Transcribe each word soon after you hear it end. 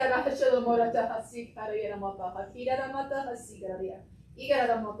Hashalamorata Hasikara Mata Hakira Mata Hasigara.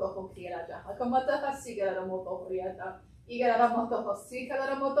 Igara Moto Hokira, Hakamata Hasigara Moto Riata, Igara Moto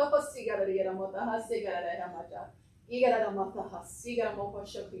Hosikara Moto Hosigara Mota Hasigara Hamata, Igara Mata Hasigara Moho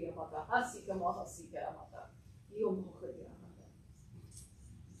Shakira Mata, Hasika Moho Sigara Mata, Yomohria.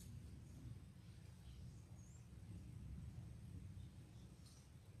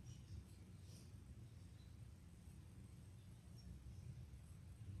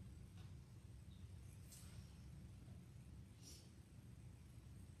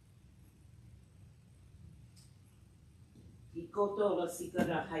 Kotora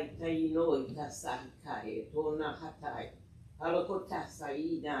sikara haitai no itasai kai tona hatai. Halokota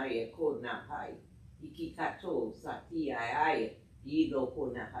saina e kona hai. Ikikato sati ai ilo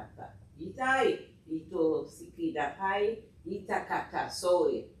kona hata. Itai ito sikida hai itakata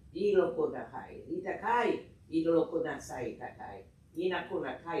soe ilo kona hai. Itakai ilo kona sai katai. Ina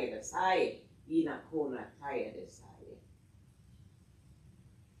kona kaya da sai. Ina kona kaya da sai.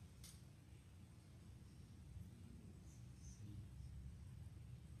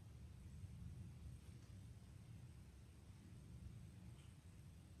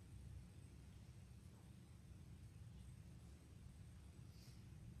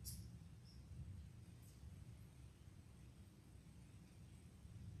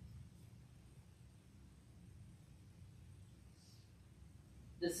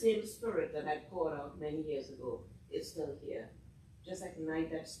 The same spirit that I poured out many years ago is still here. Just ignite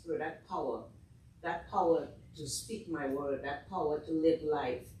that spirit, that power to speak my word, that power to live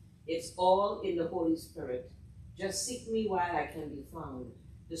life. It's all in the Holy Spirit. Just seek me while I can be found.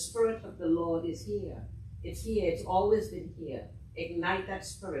 The Spirit of the Lord is here. It's here. It's always been here. Ignite that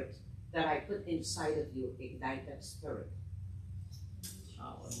spirit that I put inside of you. Ignite that spirit.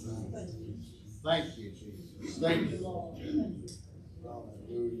 Thank you, Jesus. Thank you, Lord.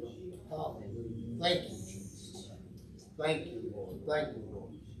 Hallelujah. Hallelujah. Thank you, Jesus. Thank you, Lord. Thank you,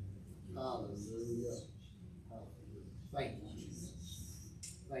 Lord. Hallelujah. Hallelujah. Thank you, Jesus.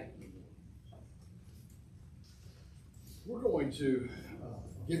 Thank you, Lord. We're going to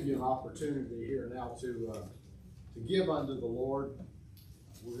give you an opportunity here now to give unto the Lord.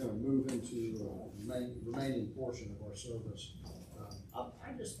 We're going to move into the remaining portion of our service.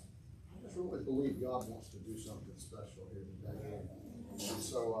 I just really believe God wants to do something special here today. And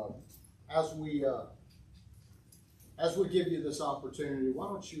so as we give you this opportunity, why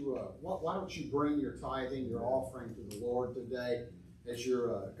don't you bring your tithing, your offering to the Lord today as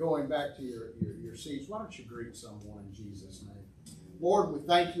you're going back to your seats. Why don't you greet someone in Jesus' name? Lord, we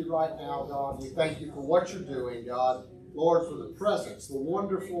thank you right now, God. We thank you for what you're doing, God. Lord, for the presence, the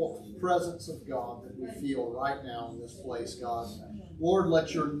wonderful presence of God that we feel right now in this place, God. Lord,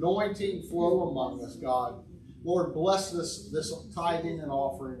 let your anointing flow among us, God. Lord, bless this tithing and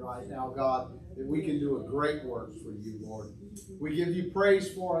offering right now, God, that we can do a great work for you, Lord. We give you praise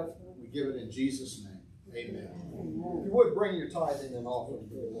for it. We give it in Jesus' name. Amen. If you would, bring your tithing and offering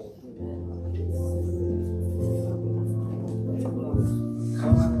to the Lord.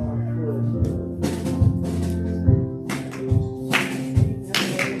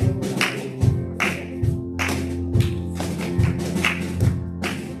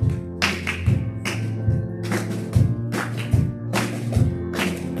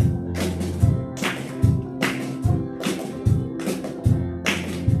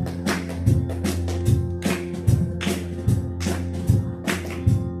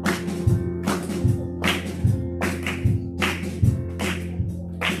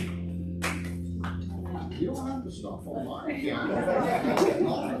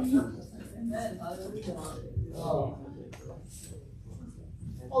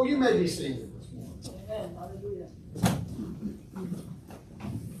 Oh, you may be seated this morning.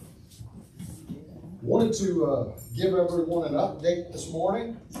 Wanted to give everyone an update this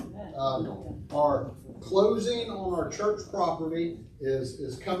morning. Our closing on our church property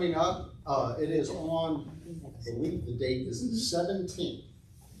is coming up. It is on, I believe the date is the 17th.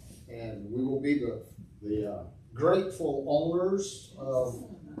 And we will be the grateful owners of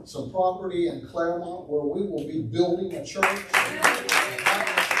some property in Claremont where we will be building a church.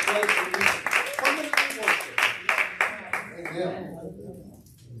 Amen.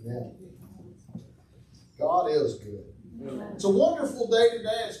 Amen. God is good. It's a wonderful day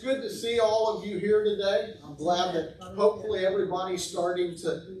today. It's good to see all of you here today. I'm glad that hopefully everybody's starting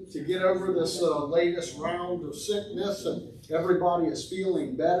to get over this latest round of sickness and everybody is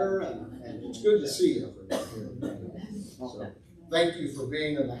feeling better, and it's good to see everybody here. So, thank you for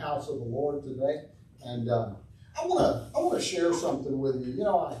being in the house of the Lord today. And I want to share something with you. You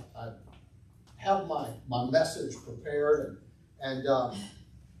know, I have my message prepared, and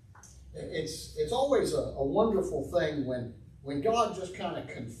it's always a wonderful thing when God just kind of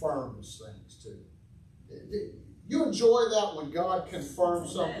confirms things to you. You enjoy that when God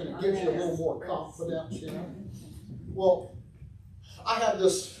confirms something, it gives you a little more confidence, you know? Well, I have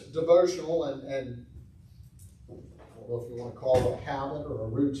this devotional, and I don't know if you want to call it a habit or a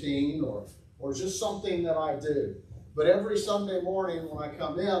routine or just something that I do. But every Sunday morning when I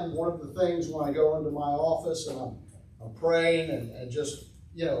come in, one of the things when I go into my office and I'm praying and just,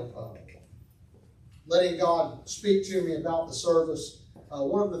 letting God speak to me about the service,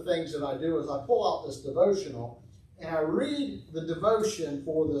 one of the things that I do is I pull out this devotional and I read the devotion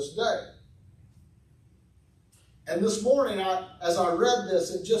for this day. And this morning, as I read this,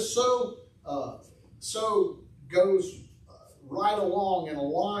 it just so goes right along and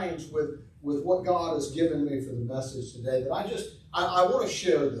aligns with what God has given me for the message today that I want to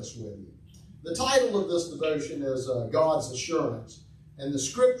share this with you. The title of this devotion is God's Assurance. And the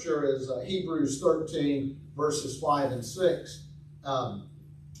scripture is Hebrews 13, verses 5 and 6.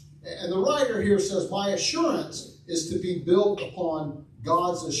 And the writer here says, my assurance is to be built upon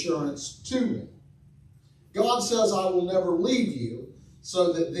God's assurance to me. God says, I will never leave you,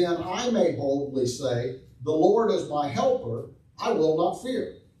 so that then I may boldly say, the Lord is my helper, I will not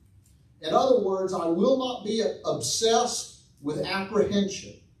fear. In other words, I will not be obsessed with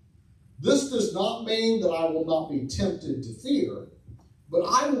apprehension. This does not mean that I will not be tempted to fear, but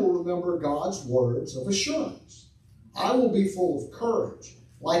I will remember God's words of assurance. I will be full of courage,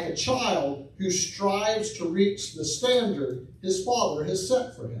 like a child who strives to reach the standard his father has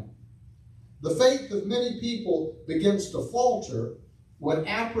set for him. The faith of many people begins to falter when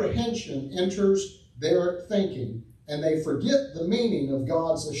apprehension enters their thinking and they forget the meaning of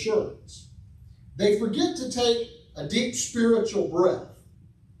God's assurance. They forget to take a deep spiritual breath.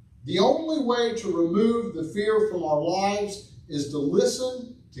 The only way to remove the fear from our lives is to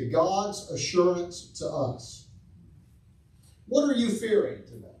listen to God's assurance to us. What are you fearing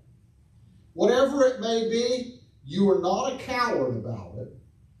today? Whatever it may be, you are not a coward about it.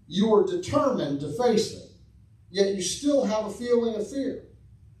 You are determined to face it, yet you still have a feeling of fear.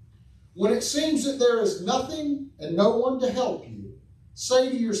 When it seems that there is nothing and no one to help you, say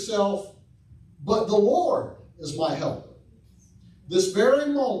to yourself, but the Lord is my helper. This very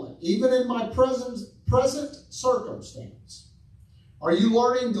moment, even in my present circumstance, are you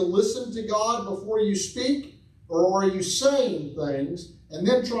learning to listen to God before you speak, or are you saying things and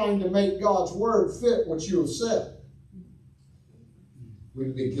then trying to make God's word fit what you have said? We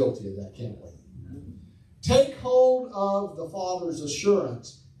can be guilty of that, can't we? Take hold of the Father's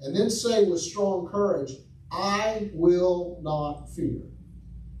assurance and then say with strong courage, I will not fear.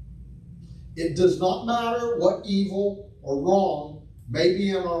 It does not matter what evil or wrong may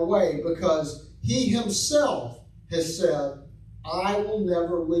be in our way, because He Himself has said, I will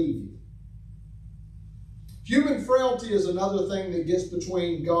never leave you. Human frailty is another thing that gets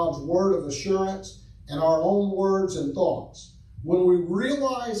between God's word of assurance and our own words and thoughts. When we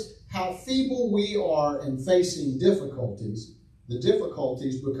realize how feeble we are in facing difficulties, the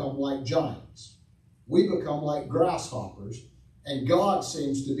difficulties become like giants. We become like grasshoppers, and God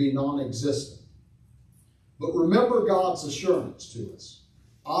seems to be non-existent. But remember God's assurance to us.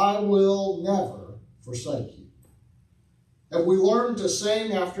 I will never forsake you. Have we learned to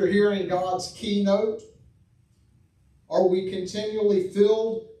sing after hearing God's keynote? Are we continually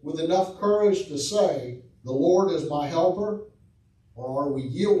filled with enough courage to say, the Lord is my helper? Or are we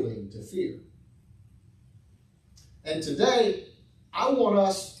yielding to fear? And today, I want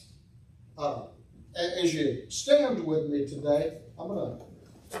us, as you stand with me today, I'm going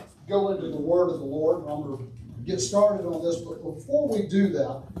to go into the Word of the Lord, and I'm going to get started on this. But before we do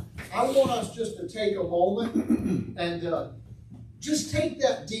that, I want us just to take a moment and just take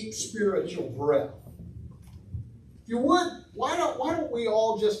that deep spiritual breath. If you would, why don't we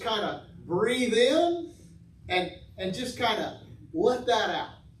all just kind of breathe in and just kind of let that out.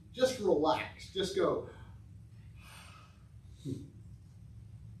 Just relax. Just go.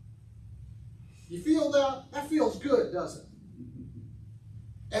 You feel that? That feels good, doesn't it?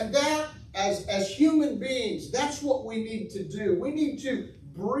 And that, as human beings, that's what we need to do. We need to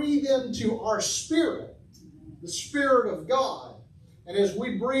breathe into our spirit, the Spirit of God. And as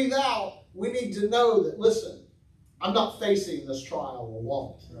we breathe out, we need to know that, listen, I'm not facing this trial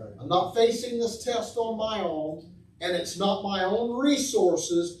alone. Right. I'm not facing this test on my own, and it's not my own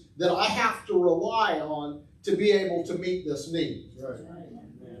resources that I have to rely on to be able to meet this need. Right.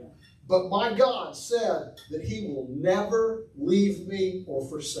 But my God said that He will never leave me or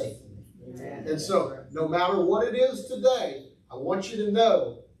forsake me. Amen. And so, no matter what it is today, I want you to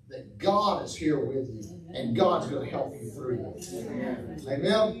know that God is here with you, and God's going to help you through this. Amen.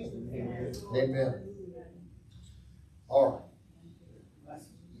 Amen. Amen. All right.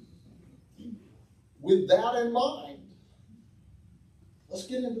 With that in mind, let's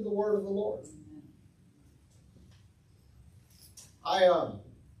get into the word of the Lord. I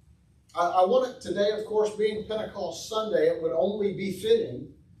want it today, of course, being Pentecost Sunday, it would only be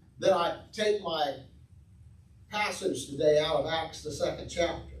fitting that I take my passage today out of Acts, the 2nd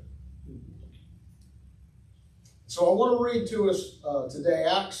chapter. So I want to read to us today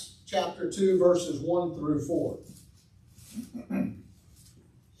Acts chapter 2, verses 1 through 4.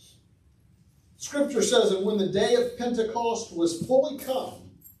 Scripture says, "And when the day of Pentecost was fully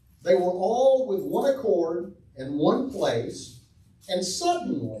come, they were all with one accord in one place, and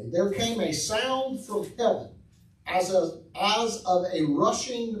suddenly there came a sound from heaven, as of a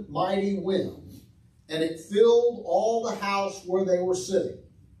rushing mighty wind, and it filled all the house where they were sitting.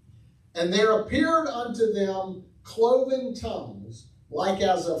 And there appeared unto them cloven tongues, like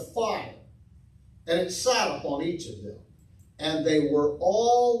as of fire, and it sat upon each of them. And they were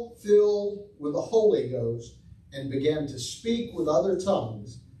all filled with the Holy Ghost, and began to speak with other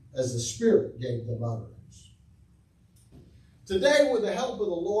tongues, as the Spirit gave them utterance." Today, with the help of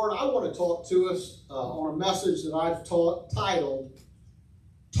the Lord, I want to talk to us on a message that I've titled,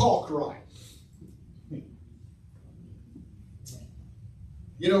 Talk Right.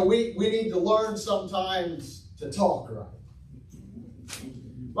 You know, we need to learn sometimes to talk right.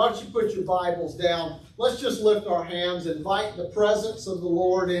 Why don't you put your Bibles down? Let's just lift our hands, invite the presence of the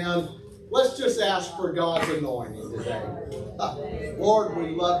Lord in. Let's just ask for God's anointing today. Lord, we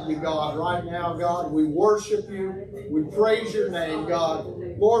love you, God. Right now, God, we worship you. We praise your name, God.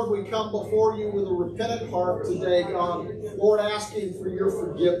 Lord, we come before you with a repentant heart today, God. Lord, asking for your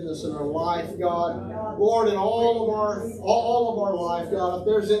forgiveness in our life, God. Lord, in all of our life, God, if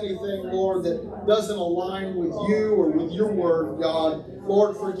there's anything, Lord, that doesn't align with you or with your word, God,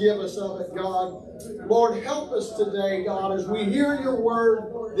 Lord, forgive us of it, God. Lord, help us today, God, as we hear your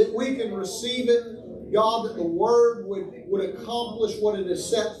word, that we can receive it. God, that the word would accomplish what it is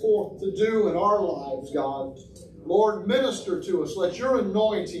set forth to do in our lives, God. Lord, minister to us. Let your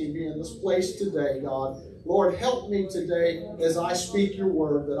anointing be in this place today, God. Lord, help me today as I speak your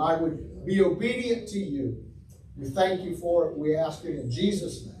word, that I would be obedient to you. We thank you for it. We ask it in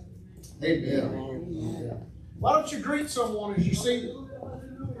Jesus' name. Amen. Why don't you greet someone as you see them?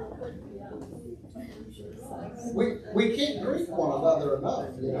 We can't greet one another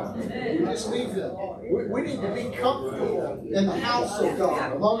enough, you know. We just need we need to be comfortable in the house of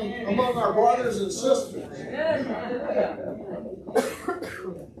God, among our brothers and sisters.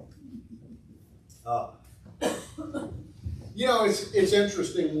 You know, it's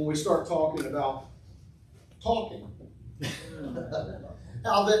interesting when we start talking about talking.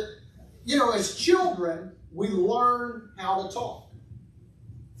 How that, you know, as children, we learn how to talk.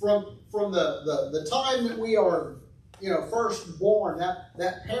 From the time that we are, you know, first born,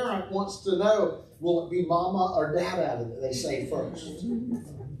 that parent wants to know, will it be mama or dada that they say first? You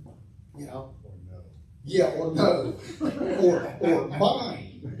know? Or no. Yeah, or no. or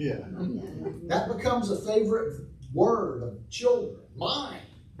mine. Yeah. That becomes a favorite word of children. Mine.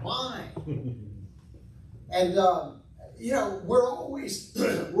 And you know, we're always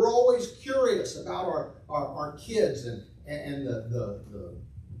curious about our kids and the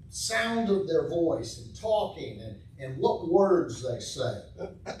sound of their voice and talking and what words they say.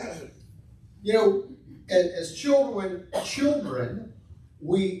 You know, as children,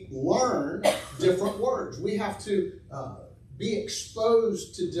 we learn different words. We have to be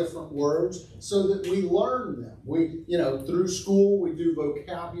exposed to different words so that we learn them. We, you know, through school we do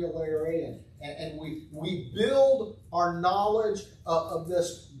vocabulary and we build our knowledge of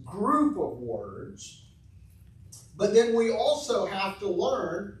this group of words. But then we also have to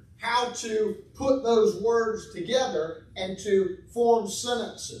learn how to put those words together and to form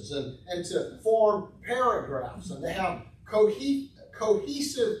sentences and to form paragraphs and to have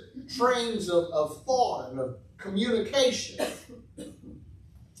cohesive trains of thought and of communication.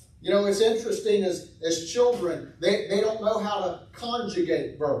 You know, it's interesting as children, they don't know how to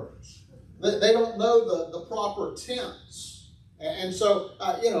conjugate verbs. They don't know the proper tense. And so,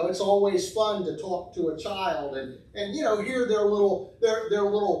 you know, it's always fun to talk to a child and you know, hear their little,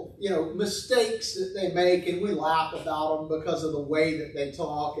 you know, mistakes that they make, and we laugh about them because of the way that they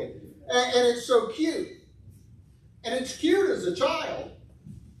talk. And it's so cute. And it's cute as a child.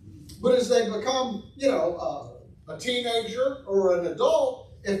 But as they become, you know, a teenager or an adult,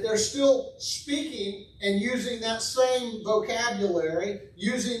 if they're still speaking and using that same vocabulary,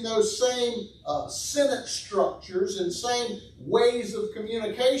 using those same sentence structures and same ways of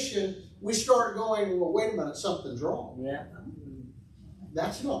communication, we start going, well, wait a minute, something's wrong. Yeah.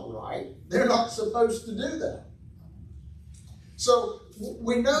 That's not right. They're not supposed to do that. So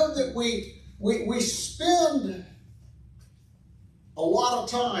we know that we spend a lot of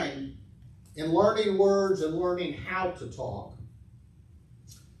time in learning words and learning how to talk.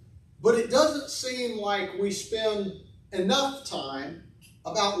 But it doesn't seem like we spend enough time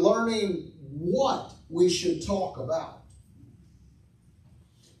about learning what we should talk about.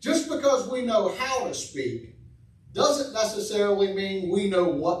 Just because we know how to speak doesn't necessarily mean we know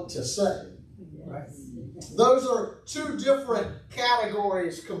what to say. Right. Those are two different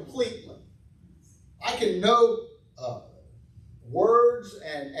categories completely. I can know words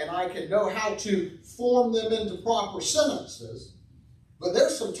and I can know how to form them into proper sentences, but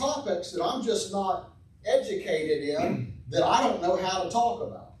there's some topics that I'm just not educated in that I don't know how to talk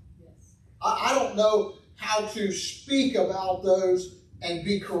about. Yes. I don't know how to speak about those and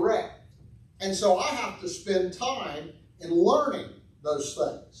be correct. And so I have to spend time in learning those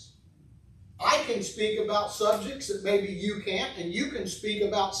things. I can speak about subjects that maybe you can't, and you can speak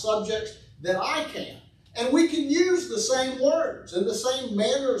about subjects that I can't. And we can use the same words and the same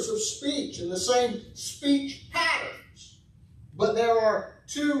manners of speech and the same speech patterns. But there are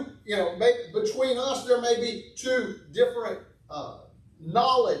two, between us there may be two different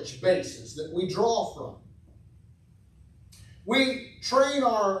knowledge bases that we draw from. We train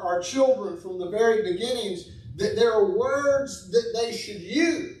our children from the very beginnings that there are words that they should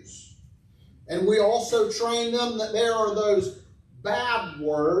use. And we also train them that there are those bad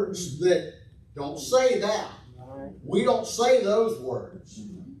words that don't say that. We don't say those words.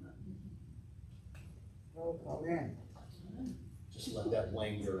 Amen. Just let that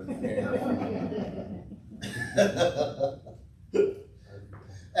linger in there.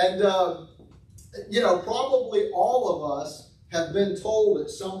 And, probably all of us have been told at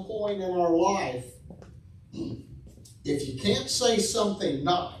some point in our life, if you can't say something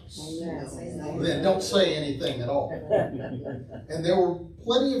nice, then don't say anything at all. And there were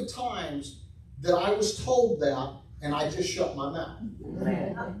plenty of times that I was told that, and I just shut my mouth.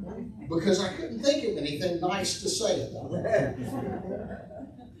 Because I couldn't think of anything nice to say about it.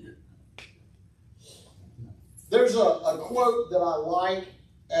 There's a quote that I like,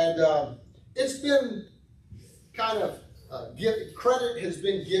 and it's been kind of, credit has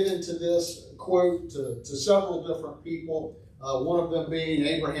been given to this quote to several different people, one of them being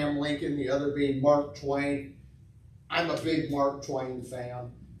Abraham Lincoln, the other being Mark Twain. I'm a big Mark Twain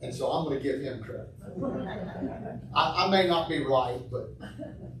fan, and so I'm going to give him credit. I may not be right, but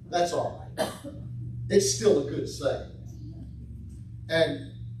that's all right. It's still a good saying.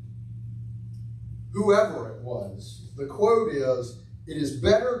 And whoever it was, the quote is, "It is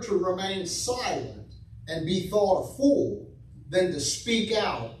better to remain silent and be thought a fool than to speak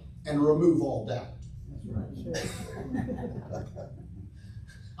out and remove all doubt."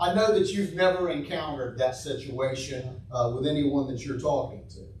 I know that you've never encountered that situation with anyone that you're talking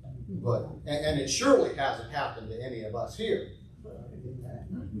to, and it surely hasn't happened to any of us here.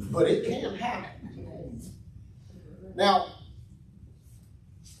 But it can happen. Now,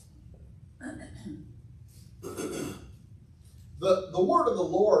 the word of the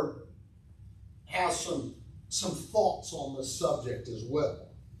Lord has some thoughts on this subject as well.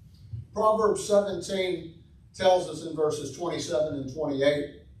 Proverbs 17 tells us in verses 27 and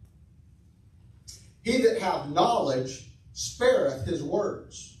 28, "He that hath knowledge spareth his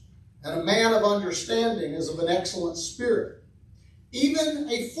words, and a man of understanding is of an excellent spirit. Even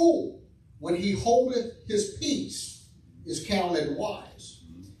a fool, when he holdeth his peace, is counted wise.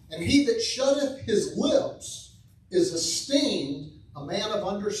 And he that shutteth his lips is esteemed a man of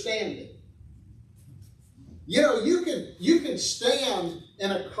understanding." You can stand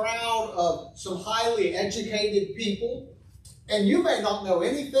in a crowd of some highly educated people, and you may not know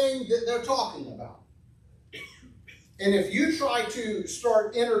anything that they're talking about. And if you try to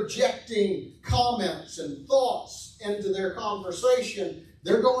start interjecting comments and thoughts into their conversation,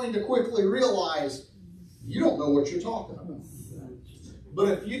 they're going to quickly realize you don't know what you're talking about. But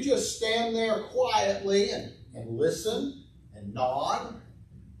if you just stand there quietly and listen and nod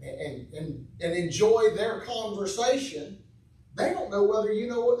and enjoy their conversation, they don't know whether you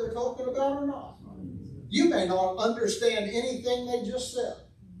know what they're talking about or not. You may not understand anything they just said.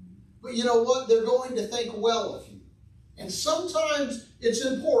 But you know what? They're going to think well of you. And sometimes it's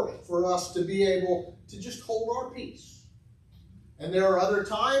important for us to be able to just hold our peace. And there are other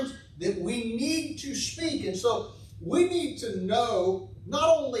times that we need to speak. And so we need to know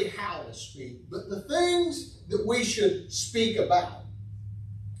not only how to speak, but the things that we should speak about.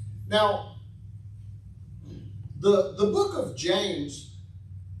 Now, the book of James,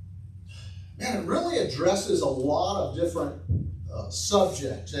 man, it really addresses a lot of different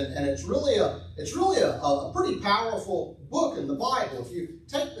subjects, and it's really a pretty powerful book in the Bible. If you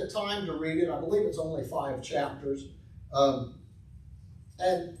take the time to read it, I believe it's only 5 chapters,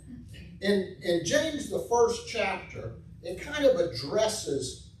 and in James, the first chapter, it kind of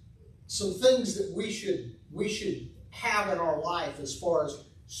addresses some things that we should have in our life as far as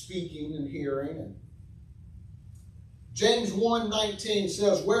speaking and hearing. And James 1:19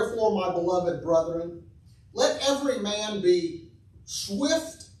 says, "Wherefore, my beloved brethren, let every man be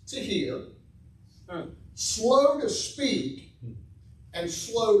swift to hear, slow to speak, and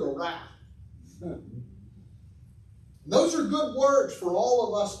slow to wrath." Those are good words for all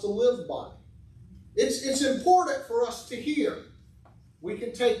of us to live by. It's important for us to hear. We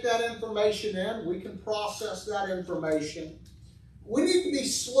can take that information in. We can process that information. We need to be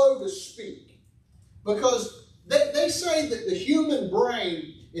slow to speak, because they say that the human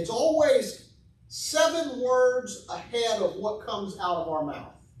brain, it's always 7 words ahead of what comes out of our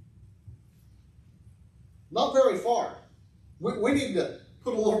mouth. Not very far. We need to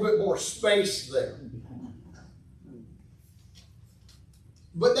put a little bit more space there.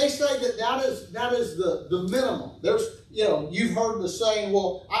 But they say that is the minimum. There's, you've heard the saying,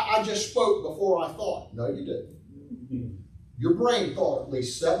 well, I just spoke before I thought. No, you didn't. Your brain thought at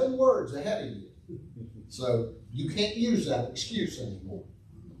least 7 words ahead of you. So you can't use that excuse anymore.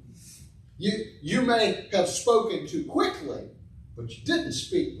 You may have spoken too quickly, but you didn't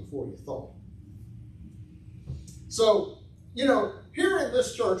speak before you thought. So, here in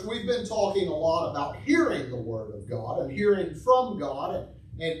this church, we've been talking a lot about hearing the Word of God and hearing from God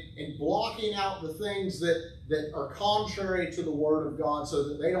and blocking out the things that are contrary to the Word of God so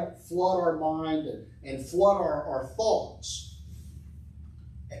that they don't flood our mind and flood our thoughts.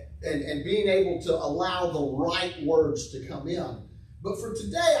 And being able to allow the right words to come in. But for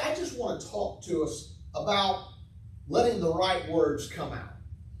today, I just want to talk to us about letting the right words come out.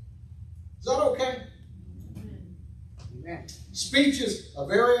 Is that okay? Amen. Speech is a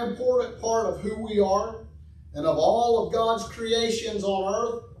very important part of who we are. And of all of God's creations on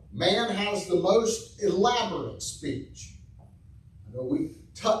earth, man has the most elaborate speech. I know we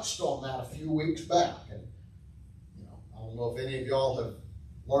touched on that a few weeks back. And I don't know if any of y'all have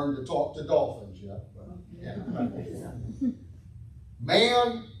learned to talk to dolphins yet. But, yeah.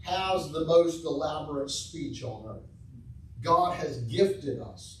 Man has the most elaborate speech on earth. God has gifted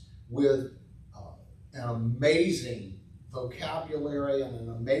us with an amazing vocabulary and an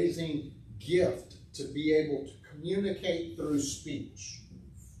amazing gift to be able to communicate through speech.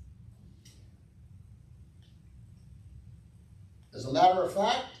 As a matter of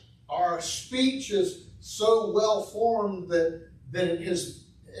fact, our speech is so well formed that it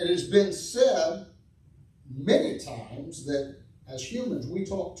has been said many times that as humans we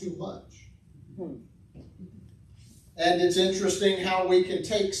talk too much. And it's interesting how we can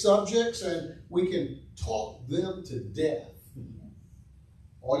take subjects and we can talk them to death.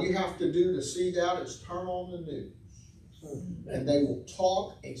 All you have to do to see that is turn on the news. And they will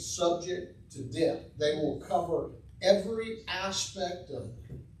talk a subject to death. They will cover every aspect of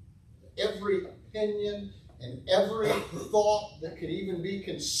every opinion and every thought that could even be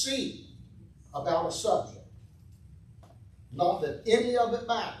conceived about a subject. Not that any of it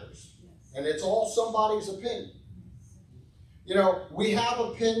matters. And it's all somebody's opinion. We have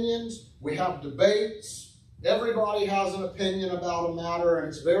opinions. We have debates. Everybody has an opinion about a matter, and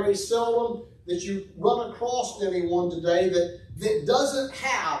it's very seldom that you run across anyone today that doesn't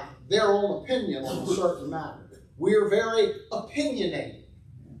have their own opinion on a certain matter. We are very opinionated.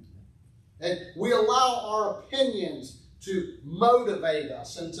 And we allow our opinions to motivate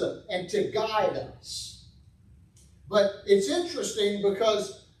us and to guide us. But it's interesting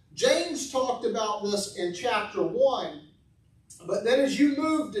because James talked about this in chapter 1, but then as you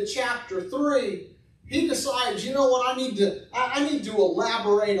move to chapter 3, he decides, you know what, I need to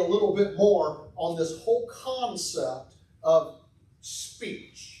elaborate a little bit more on this whole concept of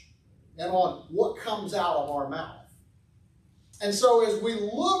speech and on what comes out of our mouth. And so as we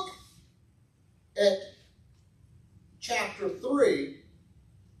look at chapter 3,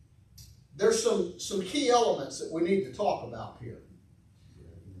 there's some key elements that we need to talk about here.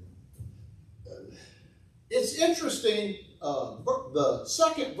 It's interesting, the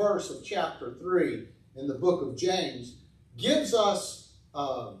second verse of chapter 3 in the book of James gives us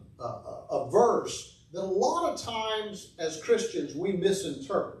a verse that a lot of times as Christians we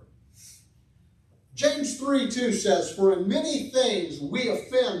misinterpret. James 3:2 says, "For in many things we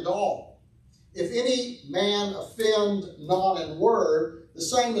offend all. If any man offend not in word, the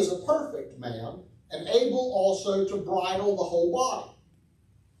same is a perfect man, and able also to bridle the whole body."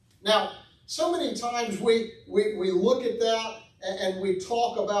 Now, so many times we look at that and we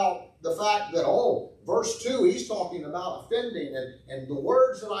talk about the fact that, oh, verse 2, he's talking about offending, and the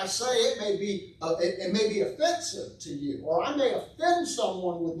words that I say, it may be offensive to you, or I may offend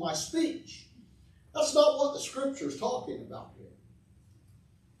someone with my speech. That's not what the Scripture is talking about here.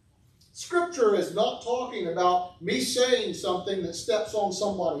 Scripture is not talking about me saying something that steps on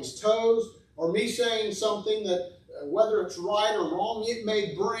somebody's toes, or me saying something that, whether it's right or wrong, it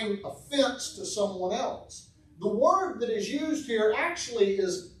may bring offense to someone else. The word that is used here actually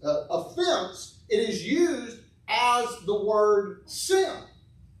is offense. It is used as the word sin.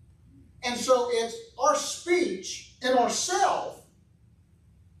 And so it's our speech in ourselves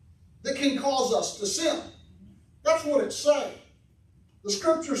that can cause us to sin. That's what it's saying. The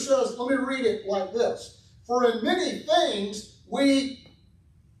Scripture says, let me read it like this. For in many things we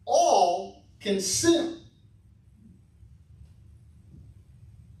all can sin.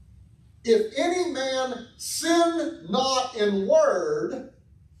 If any man sin not in word,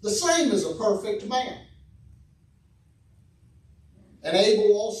 the same is a perfect man, and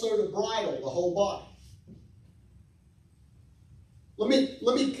able also to bridle the whole body.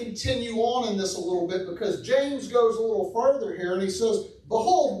 Let me continue on in this a little bit, because James goes a little further here, and he says,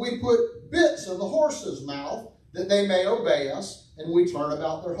 behold, we put bits in the horse's mouth, that they may obey us, and we turn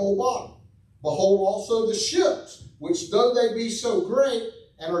about their whole body. Behold also the ships, which though they be so great,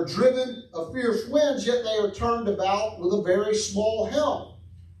 and are driven of fierce winds, yet they are turned about with a very small helm,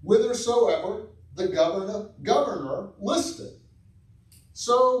 whithersoever the governor listeth.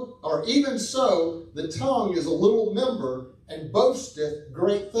 So, or even so, the tongue is a little member, and boasteth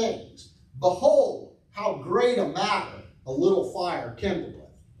great things. Behold, how great a matter a little fire kindleth.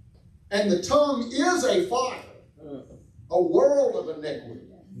 And the tongue is a fire, a world of iniquity.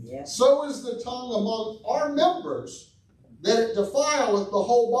 Yes. So is the tongue among our members, that it defileth the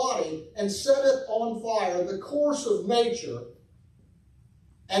whole body, and setteth on fire the course of nature,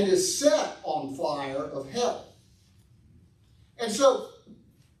 and is set on fire of hell. And so,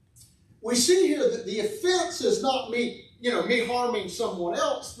 we see here that the offense is not me harming someone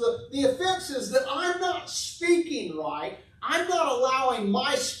else. The offense is that I'm not speaking right. I'm not allowing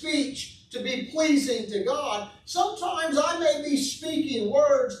my speech to be pleasing to God. Sometimes I may be speaking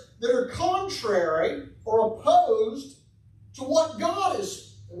words that are contrary or opposed to what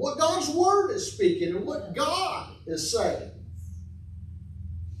God's word is speaking and what God is saying.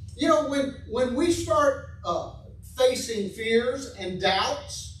 You know, when we start facing fears and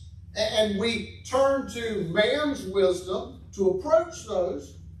doubts, and we turn to man's wisdom to approach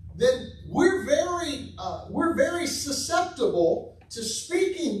those, then we're very susceptible to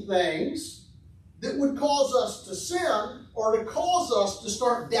speaking things that would cause us to sin, or to cause us to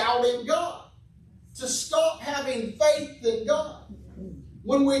start doubting God, to stop having faith in God.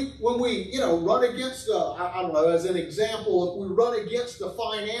 When we run against I don't know, as an example, if we run against a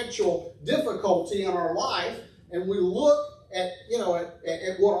financial difficulty in our life, and we look at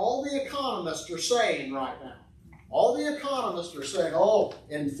what all the economists are saying right now. All the economists are saying, oh,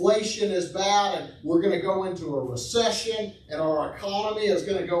 inflation is bad, and we're going to go into a recession, and our economy is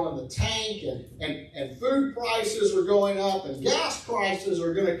going to go in the tank, and food prices are going up, and gas prices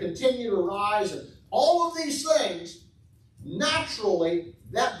are going to continue to rise, and all of these things, naturally,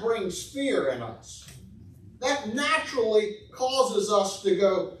 that brings fear in us. That naturally causes us to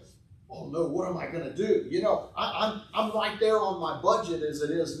go, oh no, what am I going to do? You know, I'm right there on my budget as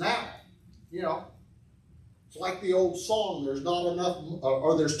it is now. You know, it's like the old song, there's not enough,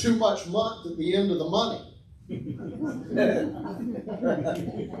 or there's too much month at the end of the money.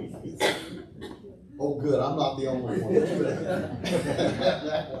 Oh good, I'm not the only one.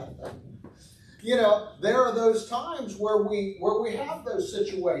 You know, there are those times where we have those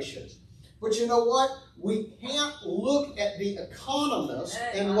situations. But you know what? We can't look at the economists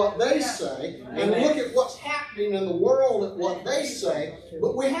and what they say, and look at what's happening in the world at what they say,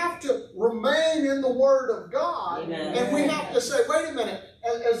 but we have to remain in the Word of God, and we have to say, wait a minute,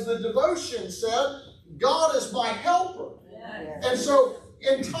 as the devotion said, God is my helper. And so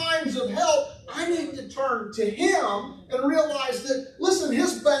in times of help, I need to turn to Him and realize that, listen,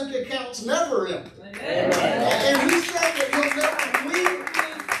 His bank account's never empty. And He said that He'll never leave me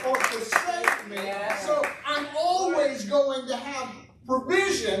or forsake me. So I'm always going to have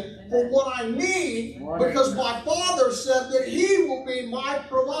provision for what I need, because my Father said that He will be my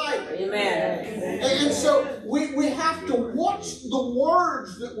provider. Amen. And so we have to watch the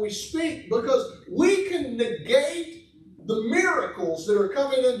words that we speak, because we can negate the miracles that are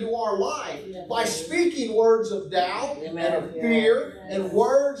coming into our life by speaking words of doubt and of fear and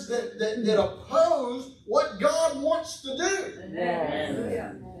words that oppose what God wants to do.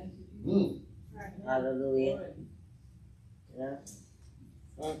 Hallelujah.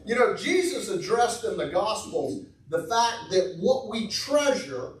 You know, Jesus addressed in the Gospels the fact that what we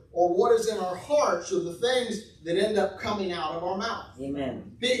treasure or what is in our hearts are the things that end up coming out of our mouth.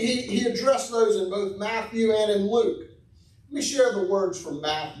 Amen. He addressed those in both Matthew and in Luke. Let me share the words from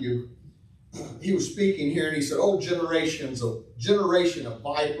Matthew. He was speaking here and he said, "Oh, generation of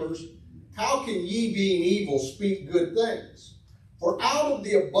vipers, how can ye being evil speak good things? For out of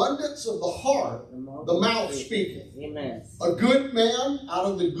the abundance of the heart, the mouth speaketh. Amen. A good man out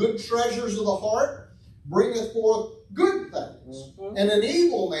of the good treasures of the heart bringeth forth good things. And an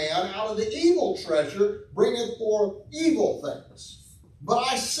evil man out of the evil treasure bringeth forth evil things. But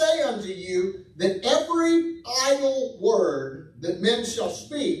I say unto you that every idle word that men shall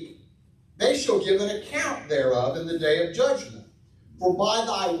speak, they shall give an account thereof in the day of judgment. For by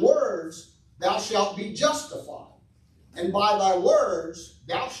thy words thou shalt be justified, and by thy words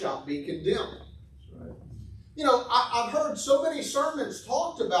thou shalt be condemned." Right. You know, I've heard so many sermons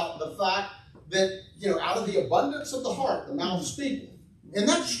talked about the fact that, you know, out of the abundance of the heart, the mouth speaketh. And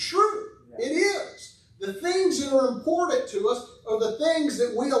that's true. Yeah. It is. The things that are important to us are the things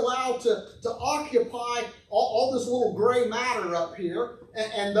that we allow to occupy all this little gray matter up here.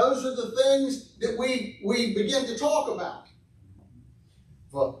 And those are the things that we begin to talk about.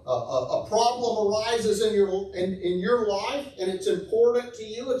 If a problem arises in your life and it's important to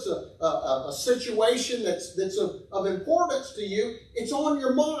you, it's a situation that's of importance to you, it's on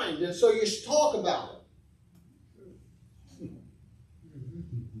your mind, and so you should talk about it.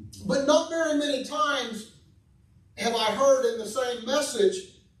 But not very many times have I heard in the same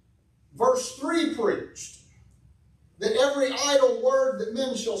message verse 3 preached, that every idle word that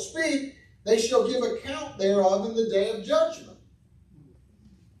men shall speak, they shall give account thereof in the day of judgment.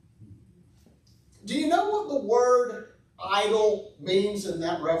 Do you know what the word idle means in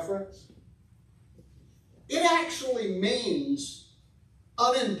that reference? It actually means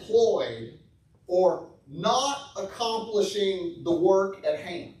unemployed or not accomplishing the work at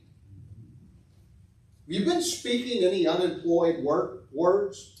hand. Have you been speaking any unemployed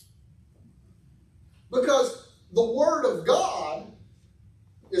words? Because the Word of God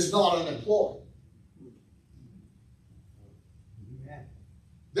is not unemployed.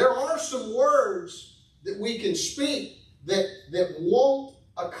 There are some words that we can speak that won't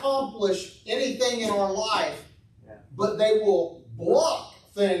accomplish anything in our life, but they will block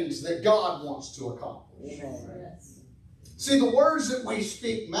things that God wants to accomplish. Yes. See, the words that we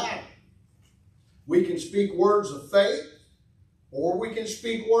speak matter. We can speak words of faith, or we can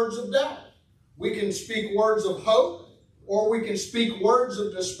speak words of doubt. We can speak words of hope, or we can speak words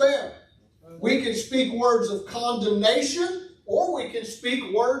of despair. We can speak words of condemnation, or we can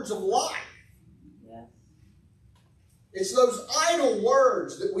speak words of life. Yeah. It's those idle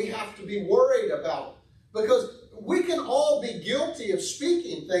words that we have to be worried about, because we can all be guilty of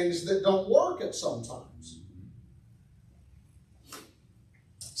speaking things that don't work at some times.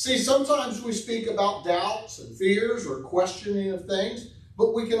 See, sometimes we speak about doubts and fears or questioning of things,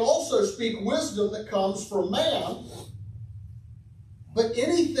 but we can also speak wisdom that comes from man. But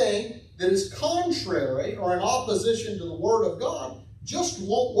anything that is contrary or in opposition to the Word of God just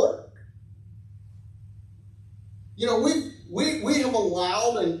won't work. You know, we have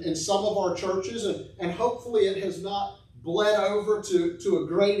allowed in some of our churches, and hopefully it has not bled over to a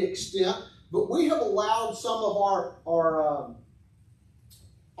great extent, but we have allowed some of our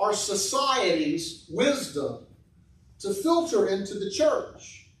society's wisdom to filter into the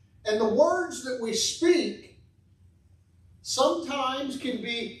church. And the words that we speak sometimes can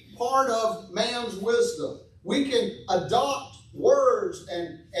be part of man's wisdom. We can adopt words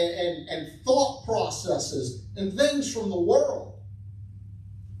and thought processes and things from the world.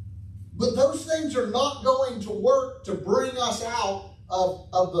 But those things are not going to work to bring us out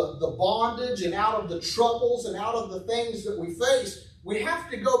of the bondage and out of the troubles and out of the things that we face. We have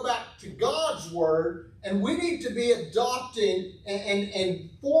to go back to God's Word, and we need to be adopting and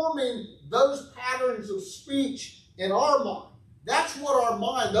forming those patterns of speech in our mind. That's what our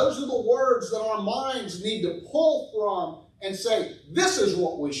mind, those are the words that our minds need to pull from and say, this is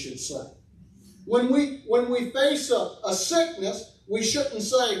what we should say. When we face a sickness, we shouldn't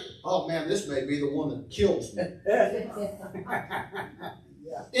say, oh man, this may be the one that kills me.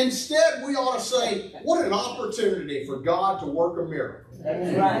 Instead, we ought to say, what an opportunity for God to work a miracle.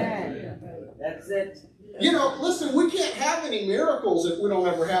 That's right. That's it. You know, listen, we can't have any miracles if we don't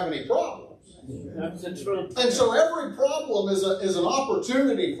ever have any problems. That's the truth. And so every problem is an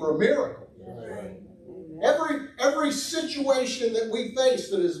opportunity for a miracle. Every situation that we face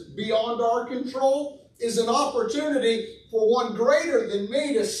that is beyond our control is an opportunity for one greater than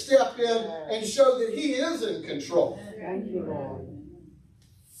me to step in and show that He is in control. Thank you, Lord.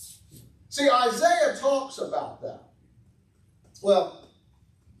 See, Isaiah talks about that. Well,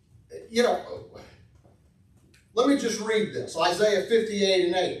 you know, let me just read this. Isaiah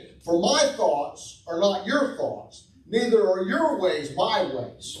 58:8. For my thoughts are not your thoughts, neither are your ways my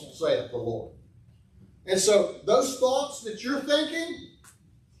ways, saith the Lord. And so those thoughts that you're thinking,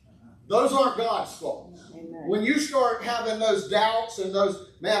 those aren't God's thoughts. Amen. When you start having those doubts and those,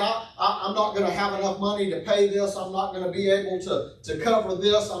 man, I'm not going to have enough money to pay this. I'm not going to be able to cover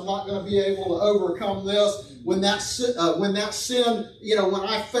this. I'm not going to be able to overcome this. When that sin, you know, when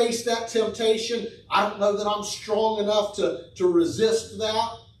I face that temptation, I don't know that I'm strong enough to resist that.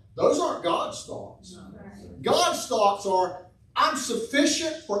 Those aren't God's thoughts. God's thoughts are, I'm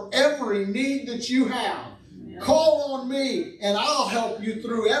sufficient for every need that you have. Call on me and I'll help you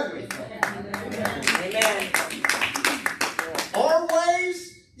through everything. Amen. Our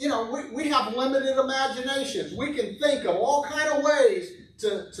ways, you know, we have limited imaginations. We can think of all kind of ways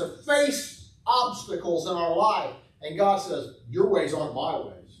to face obstacles in our life. And God says, your ways aren't my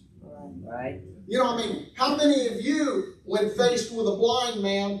ways. Right. You know what I mean? How many of you, when faced with a blind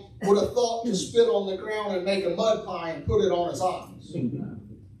man, would have thought to spit on the ground and make a mud pie and put it on his eyes?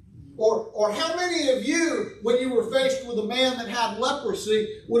 Or how many of you, when you were faced with a man that had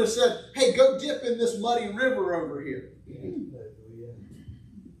leprosy, would have said, hey, go dip in this muddy river over here?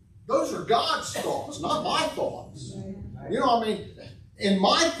 Those are God's thoughts, not my thoughts. You know what I mean? In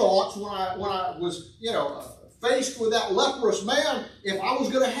my thoughts, when I was, you know, faced with that leprous man, if I was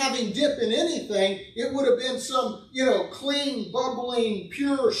going to have him dip in anything, it would have been some, you know, clean, bubbling,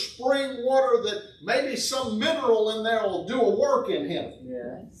 pure spring water that maybe some mineral in there will do a work in him.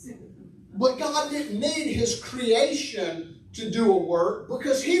 Yes. But God didn't need his creation to do a work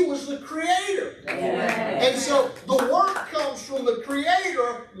because he was the creator. Yes. And so the work comes from the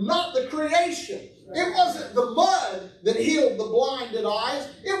creator, not the creation. It wasn't the mud that healed the blinded eyes.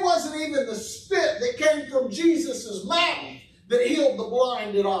 It wasn't even the spit that came from Jesus' mouth that healed the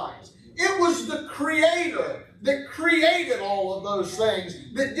blinded eyes. It was the Creator that created all of those things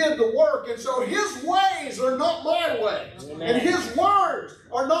that did the work. And so his ways are not my ways. Amen. And his words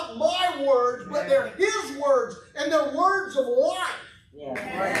are not my words, but they're his words, and they're words of life. Yeah.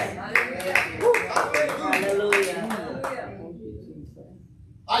 Hallelujah. Hallelujah.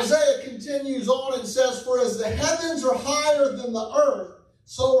 Isaiah continues on and says, for as the heavens are higher than the earth,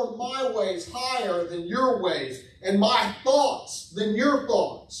 so are my ways higher than your ways, and my thoughts than your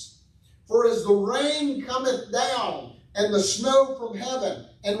thoughts. For as the rain cometh down, and the snow from heaven,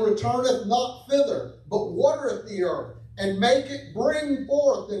 and returneth not thither, but watereth the earth, and make it bring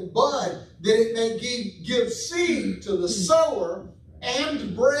forth and bud, that it may give seed to the sower,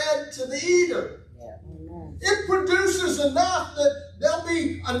 and bread to the eater. It produces enough that there'll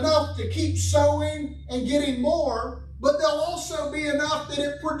be enough to keep sowing and getting more, but there'll also be enough that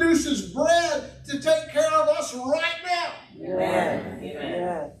it produces bread to take care of us right now. Amen.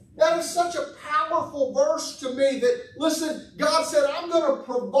 Amen. That is such a powerful verse to me that, listen, God said, I'm going to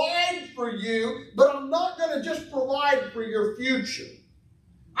provide for you, but I'm not going to just provide for your future.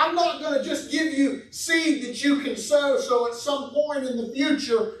 I'm not going to just give you seed that you can sow so at some point in the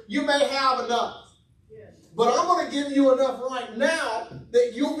future you may have enough. But I'm going to give you enough right now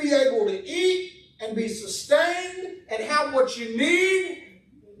that you'll be able to eat and be sustained and have what you need.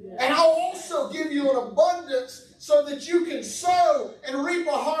 And I'll also give you an abundance so that you can sow and reap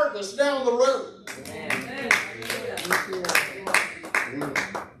a harvest down the road. Amen.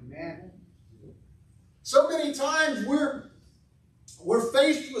 Amen. So many times we're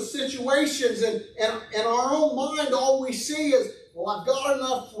faced with situations and in our own mind all we see is, well, I've got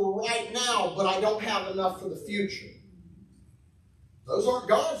enough for right now, but I don't have enough for the future. Those aren't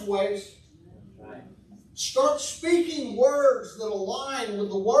God's ways. Right. Start speaking words that align with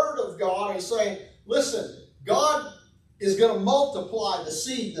the Word of God and say, listen, God is going to multiply the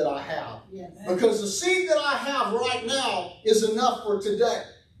seed that I have. Yes. Because the seed that I have right now is enough for today.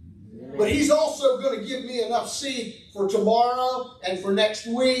 Amen. But He's also going to give me enough seed for tomorrow and for next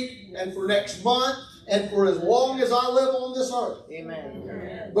week and for next month. And for as long as I live on this earth.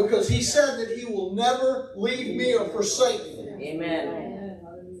 Amen. Because He said that He will never leave me or forsake me. Amen.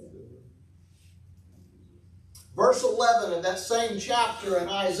 Verse 11 of that same chapter in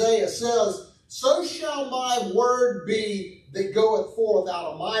Isaiah says, so shall my word be that goeth forth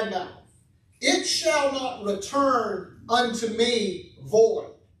out of my mouth. It shall not return unto me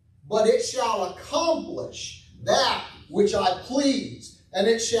void, but it shall accomplish that which I please, and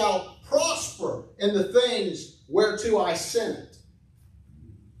it shall prosper in the things whereto I send it.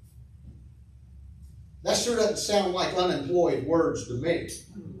 That sure doesn't sound like unemployed words to me.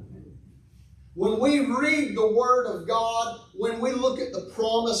 When we read the Word of God, when we look at the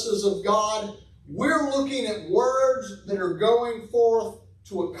promises of God, we're looking at words that are going forth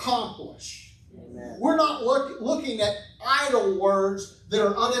to accomplish. Amen. We're not looking at idle words that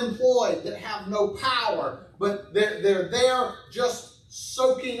are unemployed, that have no power, but they're there just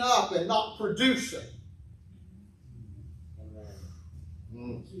soaking up and not producing.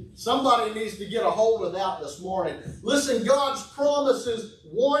 Somebody needs to get a hold of that this morning. Listen, God's promises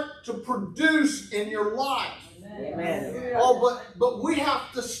want to produce in your life. Amen. Oh, but we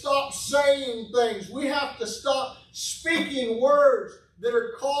have to stop saying things. We have to stop speaking words that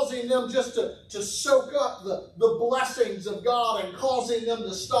are causing them just to soak up the blessings of God and causing them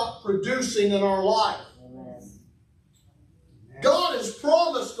to stop producing in our life. Amen. God has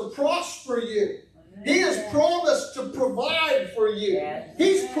promised to prosper you. He has promised to provide for you.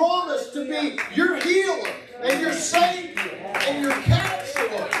 He's promised to be your healer and your Savior and your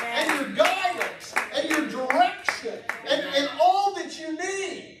counselor and your guidance and your direction and all that you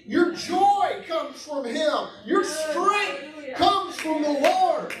need. Your joy comes from Him. Your strength comes from the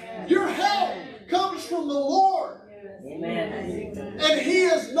Lord. Your help comes from the Lord. Amen. And He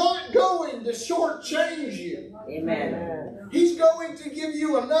is not going to shortchange you. Amen. He's going to give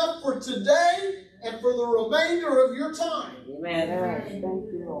you enough for today and for the remainder of your time. Amen. Thank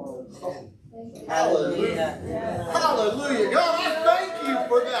you, Lord. Hallelujah. Hallelujah. God, I thank you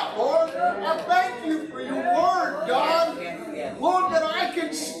for that, Lord. I thank you for your word, God. Lord, that I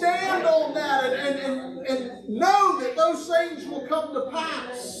can stand on that and know that those things will come to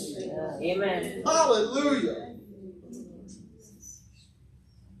pass. Amen. Hallelujah.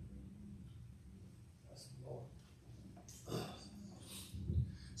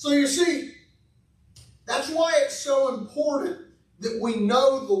 So you see, that's why it's so important that we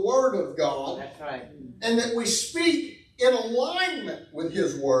know the Word of God. That's right. And that we speak in alignment with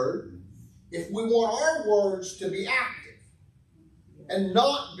His Word if we want our words to be active and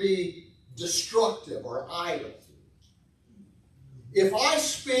not be destructive or idle. If I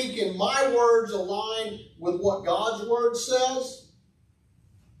speak and my words align with what God's Word says,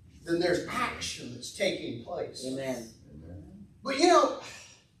 then there's action that's taking place. Amen. But you know,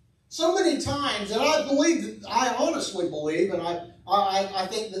 so many times, and I honestly believe, and I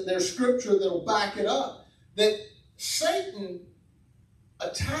think that there's scripture that will back it up, that Satan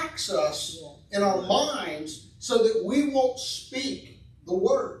attacks us in our minds so that we won't speak the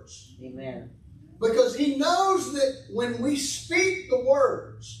words. Amen. Because he knows that when we speak the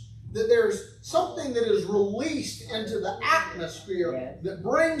words, that there's something that is released into the atmosphere that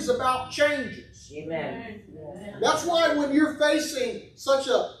brings about changes. Amen. That's why when you're facing such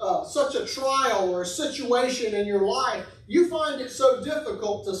a trial or a situation in your life, you find it so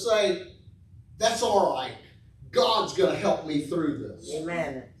difficult to say, that's all right. God's going to help me through this.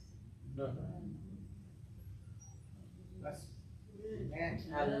 Amen.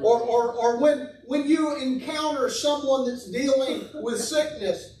 Or when you encounter someone that's dealing with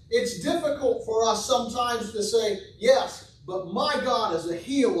sickness, it's difficult for us sometimes to say, yes, but my God is a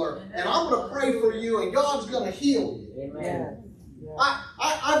healer, and I'm going to pray for you, and God's going to heal you. Amen.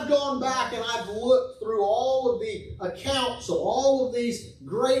 I've gone back and I've looked through all of the accounts of all of these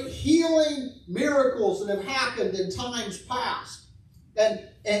great healing miracles that have happened in times past. And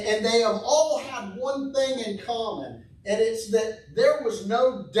they have all had one thing in common, and it's that there was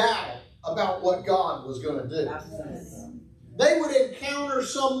no doubt about what God was going to do. They would encounter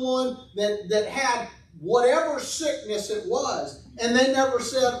someone that had whatever sickness it was, and they never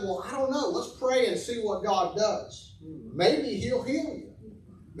said, well, I don't know, let's pray and see what God does. Maybe He'll heal you.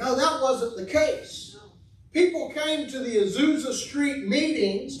 No, that wasn't the case. People came to the Azusa Street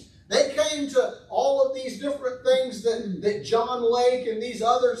meetings. They came to all of these different things that John Lake and these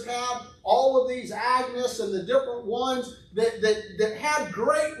others have, all of these Agnes and the different ones that had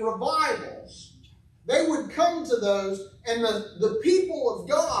great revivals. They would come to those, and the people of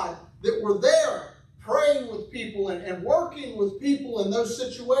God that were there praying with people and working with people in those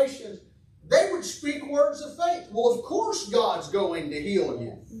situations, they would speak words of faith. Well, of course God's going to heal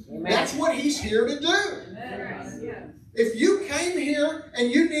you. Amen. That's what He's here to do. Amen. If you came here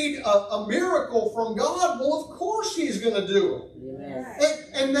and you need a miracle from God, well, of course He's going to do it. Amen.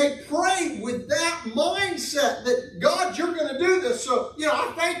 And they prayed with that mindset that, God, you're going to do this. So,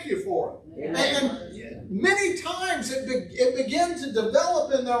 I thank you for it. Amen. And many times it began to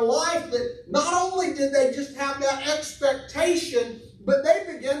develop in their life that not only did they just have that expectation, but they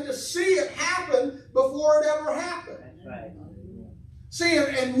began to see it happen before it ever happened. That's right. See,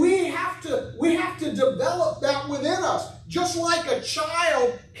 and we have to develop that within us. Just like a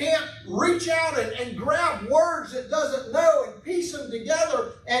child can't reach out and grab words it doesn't know and piece them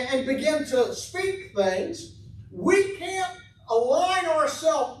together and begin to speak things, we can't align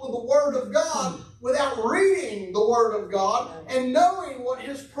ourselves with the Word of God without reading the Word of God and knowing what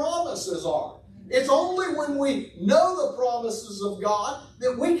His promises are. It's only when we know the promises of God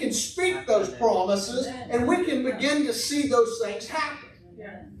that we can speak those promises and we can begin to see those things happen.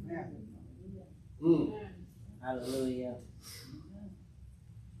 Hallelujah.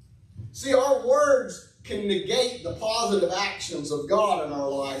 See, our words can negate the positive actions of God in our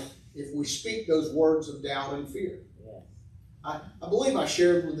life if we speak those words of doubt and fear. I believe I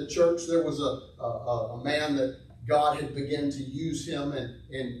shared with the church there was a man that God had begun to use him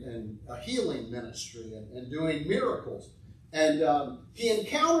in a healing ministry and doing miracles. And he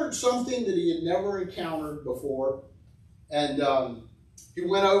encountered something that he had never encountered before. And he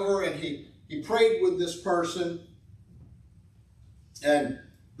went over and he prayed with this person. And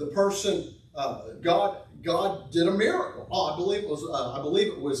the person, God did a miracle. Oh, I believe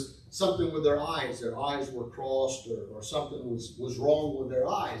it was something with their eyes. Their eyes were crossed or something was wrong with their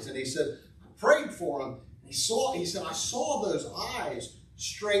eyes. And he said, I prayed for him. He said, I saw those eyes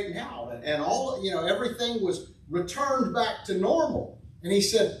straighten out and all, everything was returned back to normal. And he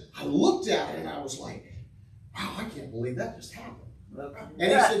said, I looked at it and I was like, wow, I can't believe that just happened.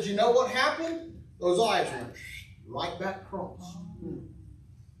 And he said, you know what happened? Those eyes went right back across.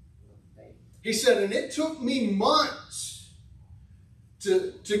 He said, and it took me months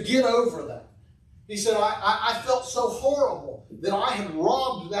to get over that. He said, I felt so horrible that I had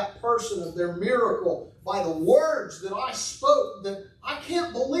robbed that person of their miracle by the words that I spoke, that I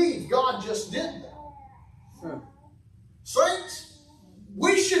can't believe God just did that. Saints,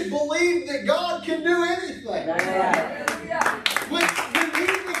 we should believe that God can do anything. When we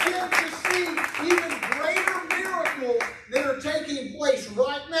begin to see even greater miracles that are taking place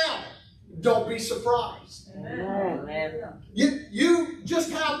right now, don't be surprised. Amen. You just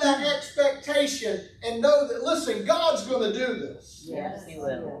have that expectation and know that, listen, God's going to do this. Yes, He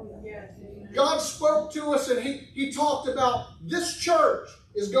will. God spoke to us and he talked about this church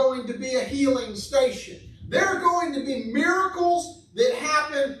is going to be a healing station. There are going to be miracles that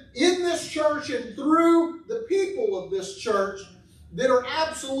happen in this church and through the people of this church that are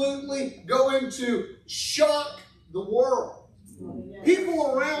absolutely going to shock the world.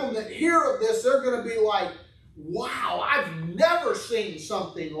 People around that hear of this, they're going to be like, wow, I've never seen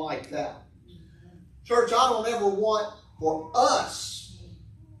something like that. Church, I don't ever want for us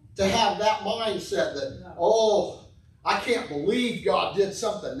to have that mindset that, oh, I can't believe God did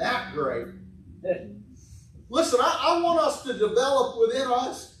something that great. Listen, I want us to develop within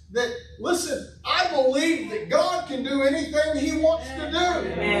us that, listen, I believe that God can do anything He wants to do.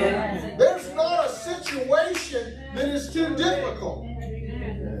 Amen. There's not a situation that is too difficult.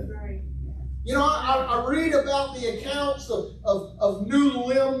 You know, I read about the accounts of new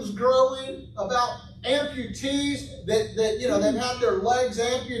limbs growing, about amputees that they've had their legs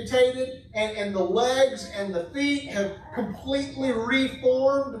amputated and the legs and the feet have completely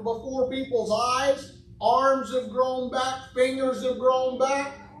reformed before people's eyes. Arms have grown back, fingers have grown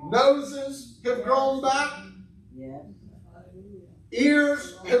back, noses have grown back,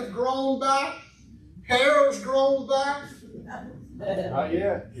 ears have grown back, hair has grown back. Not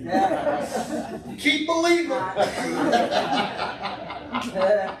yet. Keep believing.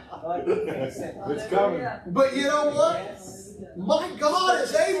 It's coming. But you know what? My God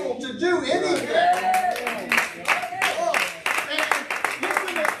is able to do anything.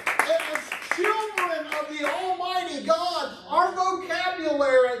 As children of the Almighty God, our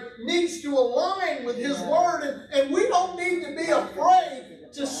vocabulary needs to align with His Word, and we don't need to be afraid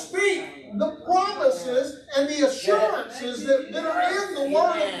to speak the promises and the assurances that are in the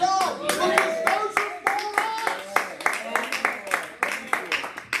Word of God, because those are for us.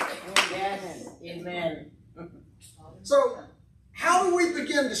 Yes. Amen. So, how do we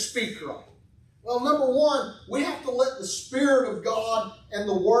begin to speak right? Well, number one, we have to let the Spirit of God and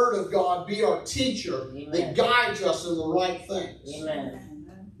the Word of God be our teacher. Amen. That guides us in the right things. Amen.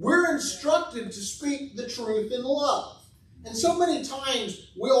 We're instructed to speak the truth in love. And so many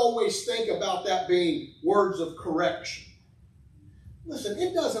times we always think about that being words of correction. Listen,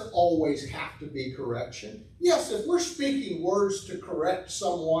 it doesn't always have to be correction. Yes, if we're speaking words to correct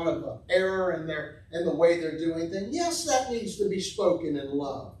someone of an error in the way they're doing things, yes, that needs to be spoken in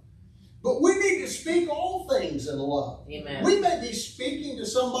love. But we need to speak all things in love. Amen. We may be speaking to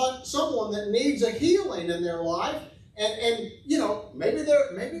someone that needs a healing in their life, and you know, maybe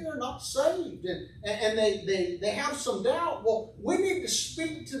they're not saved, and they have some doubt. Well, we need to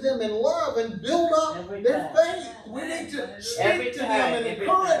speak to them in love and build up their faith. We need to speak to them and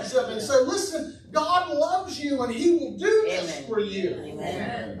encourage them and say, listen, God loves you and He will do this for you.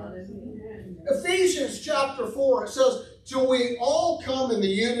 Amen. Ephesians chapter 4, it says, till we all come in the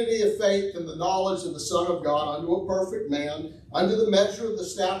unity of faith and the knowledge of the Son of God unto a perfect man, unto the measure of the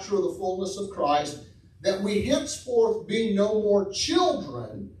stature of the fullness of Christ, that we henceforth be no more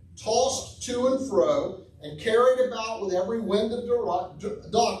children, tossed to and fro, and carried about with every wind of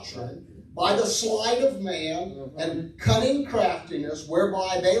doctrine, by the sleight of man and cunning craftiness,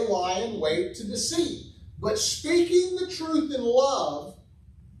 whereby they lie in wait to deceive. But speaking the truth in love,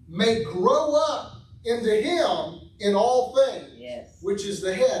 may grow up into Him in all things, Yes. which is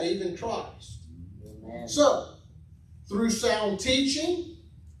the head, even Christ. Amen. So, through sound teaching,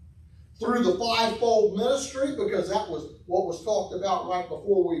 through the fivefold ministry, because that was what was talked about right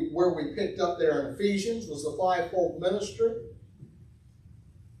before where we picked up there in Ephesians, was the fivefold ministry.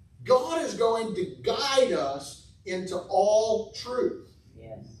 God is going to guide us into all truth.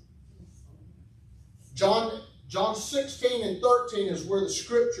 Yes. John 16 and 13 is where the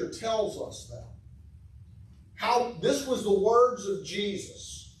scripture tells us that. How this was the words of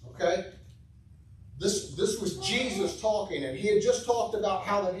Jesus, okay? This was Jesus talking, and He had just talked about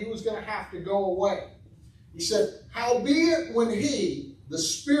how that He was going to have to go away. He said, howbeit when He, the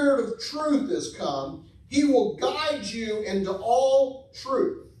Spirit of truth, is come, He will guide you into all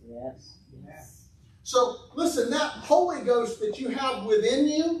truth. Yes. Yes. So, listen, that Holy Ghost that you have within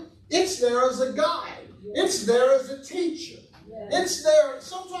you, it's there as a guide. It's there as a teacher. It's there.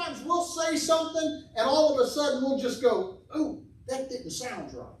 Sometimes we'll say something, and all of a sudden we'll just go, "Ooh, that didn't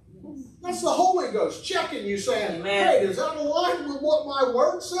sound right." That's the Holy Ghost checking you, saying, "Hey, does that align with what my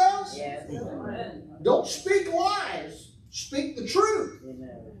word says?" Yes. Don't speak lies. Speak the truth.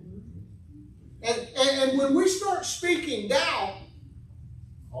 Amen. And when we start speaking doubt,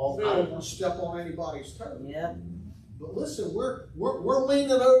 I don't want to step on anybody's toes. Yep. But listen, we're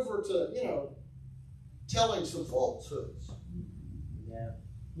leaning over to, telling some falsehoods. Yeah.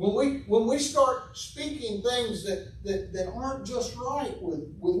 When we start speaking things that aren't just right with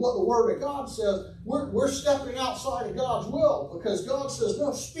what the Word of God says, we're stepping outside of God's will, because God says,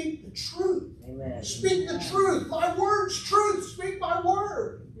 no, speak the truth. Amen. Speak the truth. My word's truth. Speak my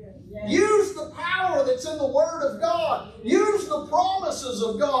word. Use the power that's in the Word of God. Use the promises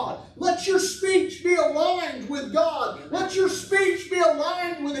of God. Let your speech be aligned with God. Let your speech be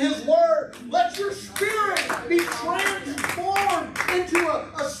aligned with His Word. Let your spirit be transformed into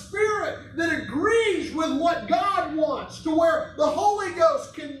a spirit that agrees with what God wants, to where the Holy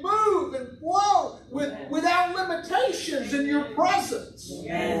Ghost can move and flow without limitations in your presence.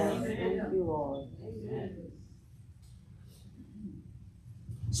 Yes. Thank you, Lord.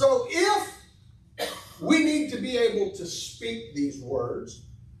 So if we need to be able to speak these words,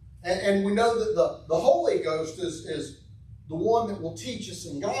 and we know that the Holy Ghost is the one that will teach us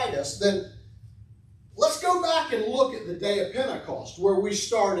and guide us, then let's go back and look at the day of Pentecost, where we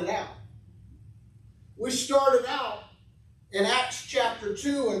started out. We started out in Acts chapter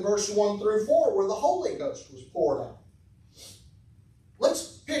 2 and verse 1 through 4, where the Holy Ghost was poured out.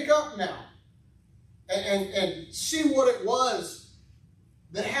 Let's pick up now and see what it was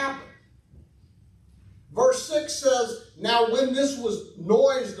that happened. Verse 6 says, now when this was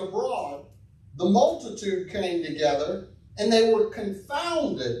noised abroad, the multitude came together, and they were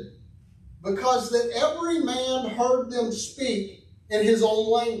confounded, because that every man heard them speak in his own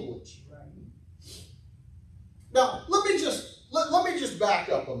language. Now, let me just back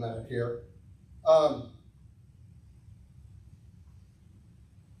up a minute here.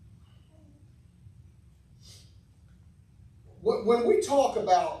 When we talk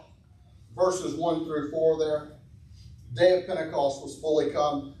about verses 1 through 4 there, day of Pentecost was fully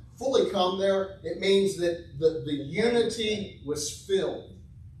come there, it means that the unity was filled.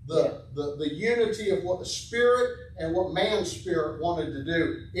 The unity of what the Spirit and what man's spirit wanted to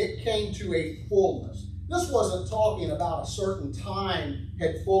do, it came to a fullness. This wasn't talking about a certain time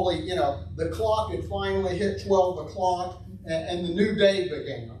had fully, the clock had finally hit 12 o'clock and the new day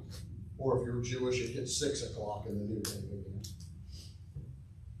began. Or if you're Jewish, it hit 6 o'clock and the new day began.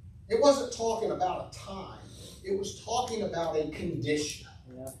 It wasn't talking about a time. It was talking about a condition.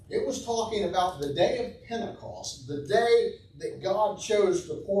 Yeah. It was talking about the day of Pentecost, the day that God chose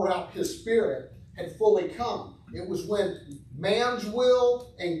to pour out His Spirit had fully come. It was when man's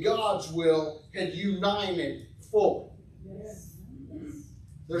will and God's will had united fully. Yes.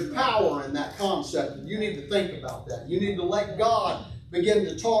 There's power in that concept, and you need to think about that. You need to let God begin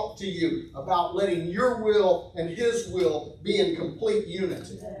to talk to you about letting your will and His will be in complete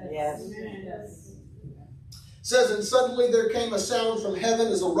unity. Yes. Yes. It says, and suddenly there came a sound from heaven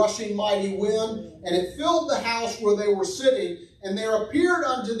as a rushing mighty wind, and it filled the house where they were sitting, and there appeared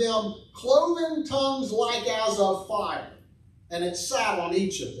unto them cloven tongues like as of fire, and it sat on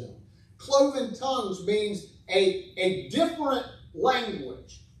each of them. Cloven tongues means a different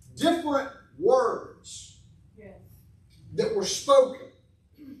language, different words that were spoken.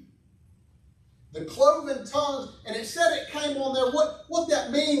 The cloven tongues, and it said it came on there. What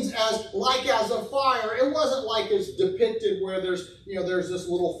that means as like as a fire, it wasn't like it's depicted where there's this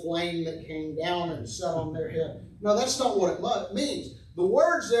little flame that came down and set on their head. No, that's not what it means. The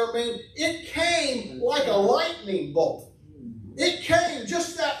words there mean it came like a lightning bolt. It came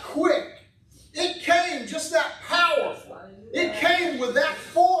just that quick. It came just that powerful. It came with that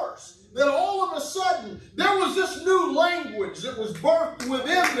force that all of a sudden there was this new language that was birthed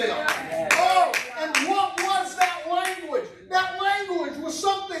within them. Oh, and what was that language? That language was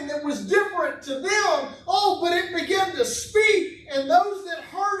something that was different to them. Oh, but it began to speak, and those that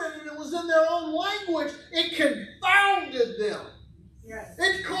heard it, and it was in their own language, it confounded them. Yes.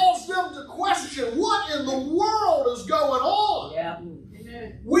 It caused them to question what in the world is going on. Yeah.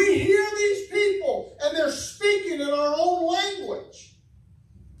 We hear these people, and they're speaking in our own language.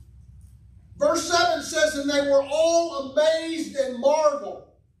 Verse 7 says, and they were all amazed and marveled.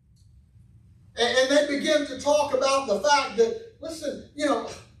 And they begin to talk about the fact that, listen,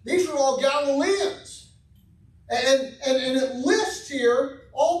 these are all Galileans. And it lists here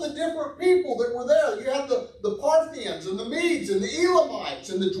all the different people that were there. You have the Parthians and the Medes and the Elamites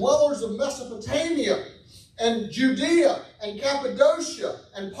and the dwellers of Mesopotamia and Judea and Cappadocia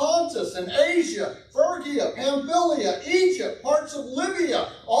and Pontus and Asia, Phrygia, Pamphylia, Egypt, parts of Libya,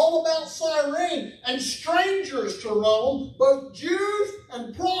 all about Cyrene, and strangers to Rome, both Jews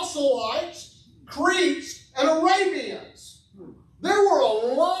and proselytes, Cretes and Arabians. There were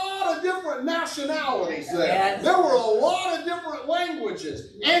a lot of different nationalities there. Yes. There were a lot of different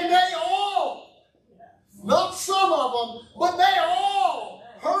languages. And they all, not some of them, but they all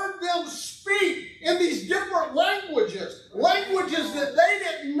heard them speak in these different languages. Languages that they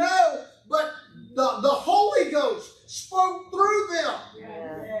didn't know, but the Holy Ghost spoke through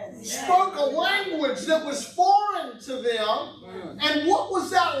them. Spoke a language that was foreign to them. And what was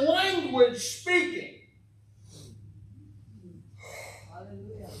that language speaking?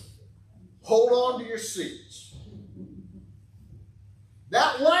 Hold on to your seats.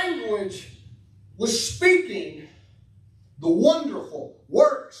 That language was speaking the wonderful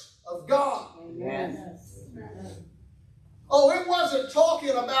works of God. Yes. Oh, it wasn't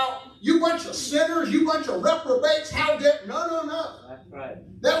talking about you bunch of sinners, you bunch of reprobates, how dare. No. That's right.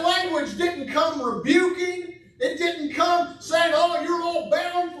 That language didn't come rebuking. It didn't come saying, oh, you're all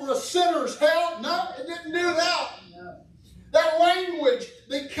bound for a sinner's hell. No, it didn't do that. That language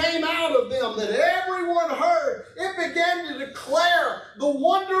that came out of them that everyone heard, it began to declare the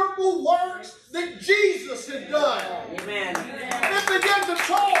wonderful works that Jesus had done. Amen. It began to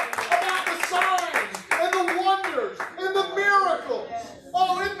talk about the signs and the wonders and the miracles.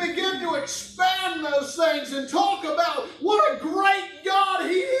 Oh, it began to expand those things and talk about what a great God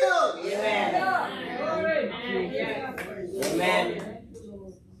He is. Amen. Amen.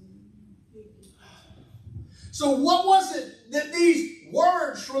 So what was it that these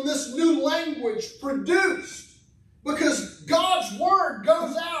words from this new language produced? Because God's word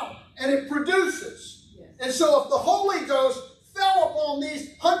goes out and it produces. And so if the Holy Ghost fell upon these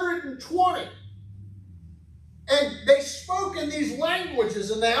 120 and they spoke in these languages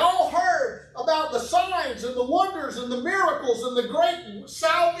and they all heard about the signs and the wonders and the miracles and the great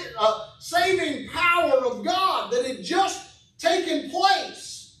saving power of God that had just taken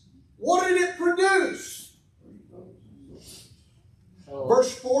place, what did it produce?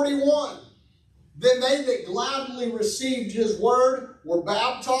 Verse 41, then they that gladly received His word were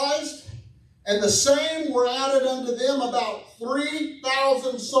baptized, and the same were added unto them about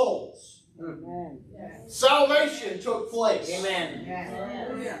 3,000 souls. Amen. Salvation took place.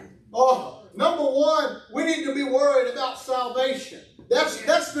 Amen. Oh, number one, we need to be worried about salvation.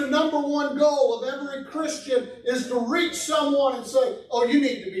 That's the number one goal of every Christian, is to reach someone and say, oh, you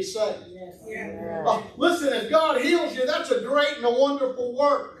need to be saved. Listen, if God heals you, that's a great and a wonderful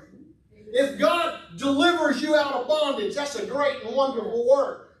work. If God delivers you out of bondage, that's a great and wonderful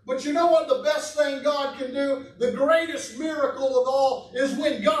work. But you know what the best thing God can do? The greatest miracle of all is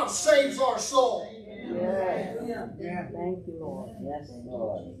when God saves our soul. Thank you, Lord. Yes,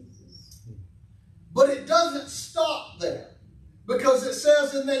 Lord. But it doesn't stop there. Because it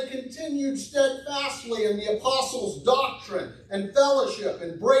says, and they continued steadfastly in the apostles' doctrine and fellowship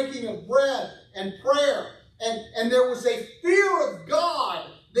and breaking of bread and prayer. And there was a fear of God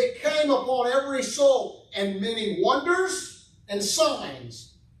that came upon every soul. And many wonders and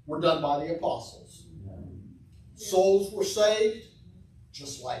signs were done by the apostles. Souls were saved,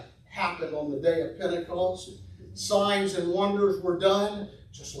 just like happened on the day of Pentecost. Signs and wonders were done,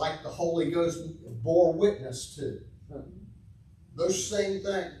 just like the Holy Ghost bore witness to. Those same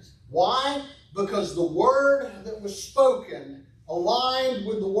things. Why? Because the word that was spoken aligned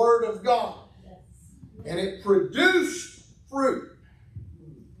with the word of God. And it produced fruit.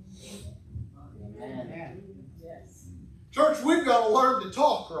 Amen. Church, we've got to learn to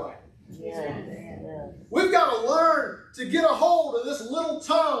talk right. We've got to learn to get a hold of this little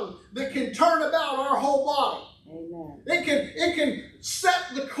tongue that can turn about our whole body. Amen. It can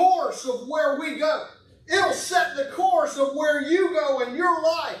set the course of where we go. It'll set the course of where you go in your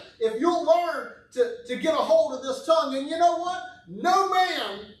life if you'll learn to get a hold of this tongue. And you know what? No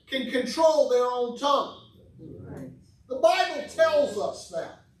man can control their own tongue. The Bible tells us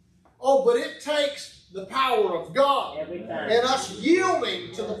that. Oh, but it takes the power of God and us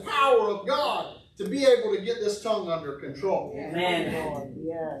yielding to the power of God to be able to get this tongue under control. Amen.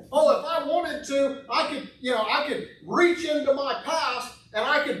 Yes. Oh, if I wanted to, I could reach into my past and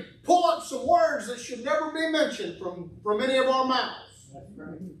I could pull up some words that should never be mentioned from any of our mouths. That's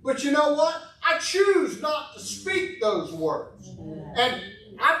right. But you know what? I choose not to speak those words. And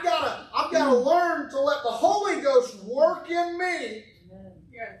I've got to learn to let the Holy Ghost work in me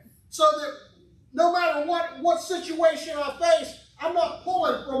so that no matter what situation I face, I'm not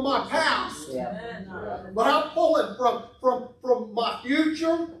pulling from my past, but I'm pulling from my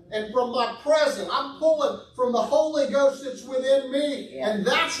future and from my present. I'm pulling from the Holy Ghost that's within me, and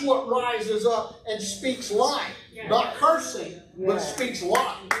that's what rises up and speaks life. Not cursing, but speaks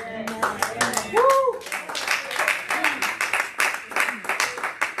life. Woo!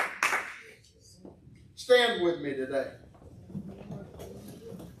 Stand with me today.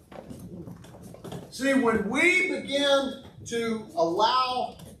 See, when we begin to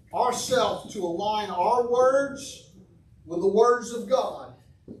allow ourselves to align our words with the words of God,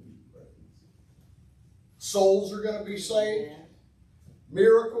 souls are going to be saved,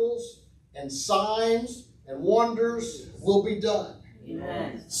 miracles and signs and wonders will be done.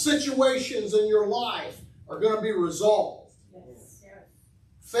 Amen. Situations in your life are going to be resolved. Yes.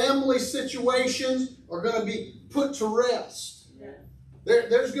 Family situations are going to be put to rest.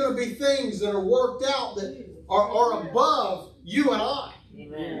 There's going to be things that are worked out that are above you and I.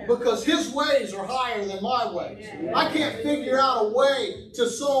 Amen. Because His ways are higher than my ways. I can't figure out a way to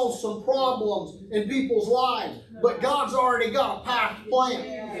solve some problems in people's lives. But God's already got a path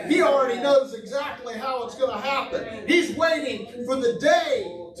plan. He already knows exactly how it's going to happen. He's waiting for the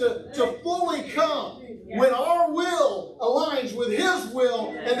day to fully come when our will aligns with His will,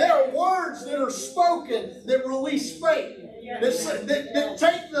 and there are words that are spoken that release faith. That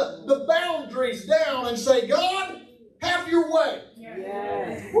take the boundaries down and say, God, have your way.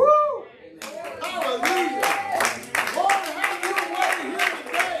 Yes. Woo! Hallelujah. Lord, have your way here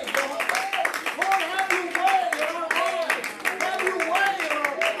today, God. Lord, have your way in our lives. Have your way in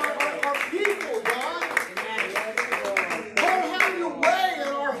our people, God. Lord, have your way in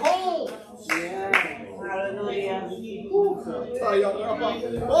our homes. Yes. Hallelujah.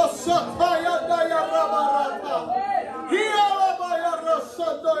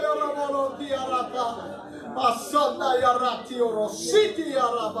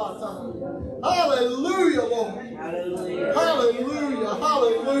 Hallelujah, Lord. Hallelujah. Hallelujah,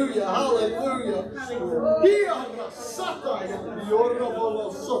 hallelujah, hallelujah.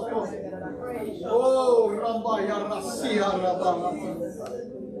 Oh,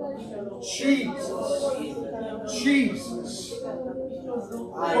 Jesus. Jesus.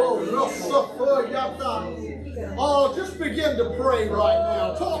 Oh, just begin to pray right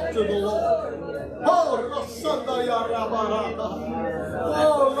now. Talk to the Lord. Oh,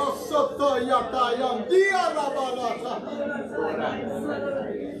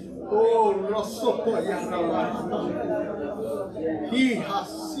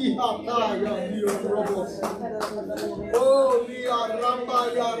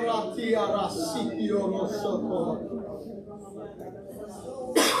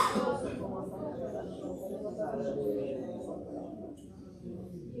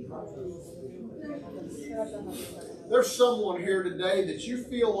 there's someone here today that you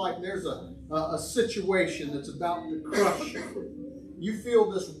feel like there's a situation that's about to crush you. You feel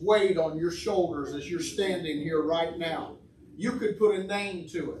this weight on your shoulders as you're standing here right now. You could put a name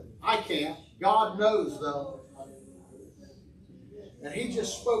to it. I can't. God knows, though. And he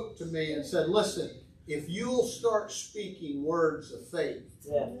just spoke to me and said, listen, if you'll start speaking words of faith,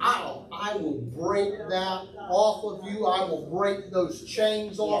 I will break that off of you. I will break those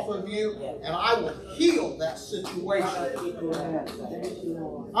chains off of you, and I will heal that situation.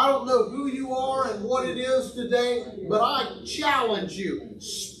 I don't know who you are and what it is today, but I challenge you.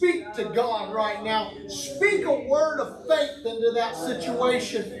 Speak to God right now. Speak a word of faith into that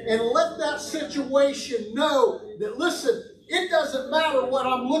situation, and let that situation know that, listen, it doesn't matter what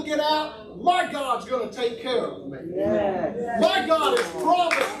I'm looking at. My God's going to take care of me. My God has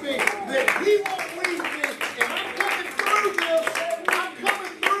promised me that He won't leave me. And I'm coming through this. I'm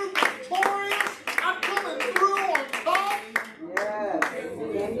coming through victorious. I'm coming through on top.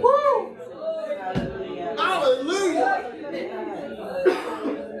 Woo! Hallelujah.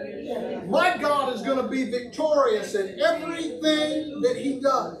 My God is going to be victorious in everything that He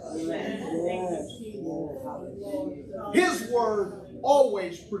does. His word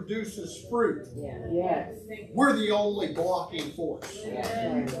always produces fruit. We're the only blocking force.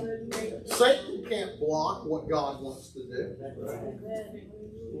 Satan can't block what God wants to do.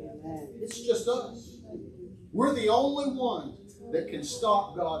 It's just us. We're the only ones that can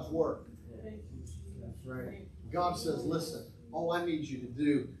stop God's work. That's right. God says, listen, all I need you to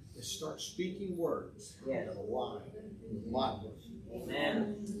do is start speaking words that align with my word.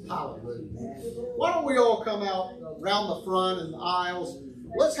 Amen. Hallelujah. Why don't we all come out around the front and the aisles?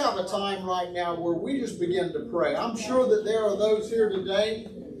 Let's have a time right now where we just begin to pray. I'm sure that there are those here today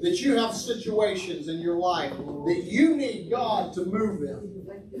that you have situations in your life that you need God to move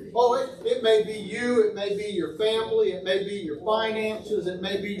in. Oh, it may be you, it may be your family, it may be your finances, it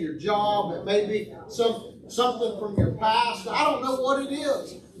may be your job, it may be something from your past. I don't know what it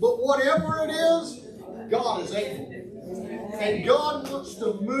is, but whatever it is, God is able. And God wants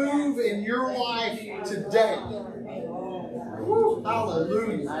to move in your life today. Woo,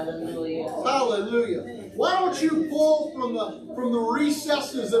 hallelujah. Hallelujah. Hallelujah. Why don't you pull from the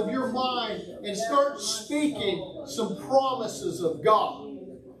recesses of your mind and start speaking some promises of God?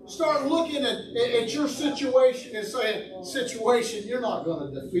 Start looking at your situation and saying, situation, you're not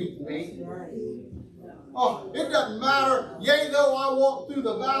going to defeat me. Oh, it doesn't matter. Yea, though I walk through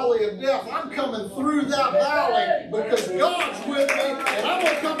the valley of death, I'm coming through that valley because God's with me, and I'm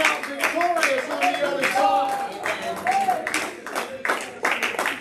going to come out victorious on the other side.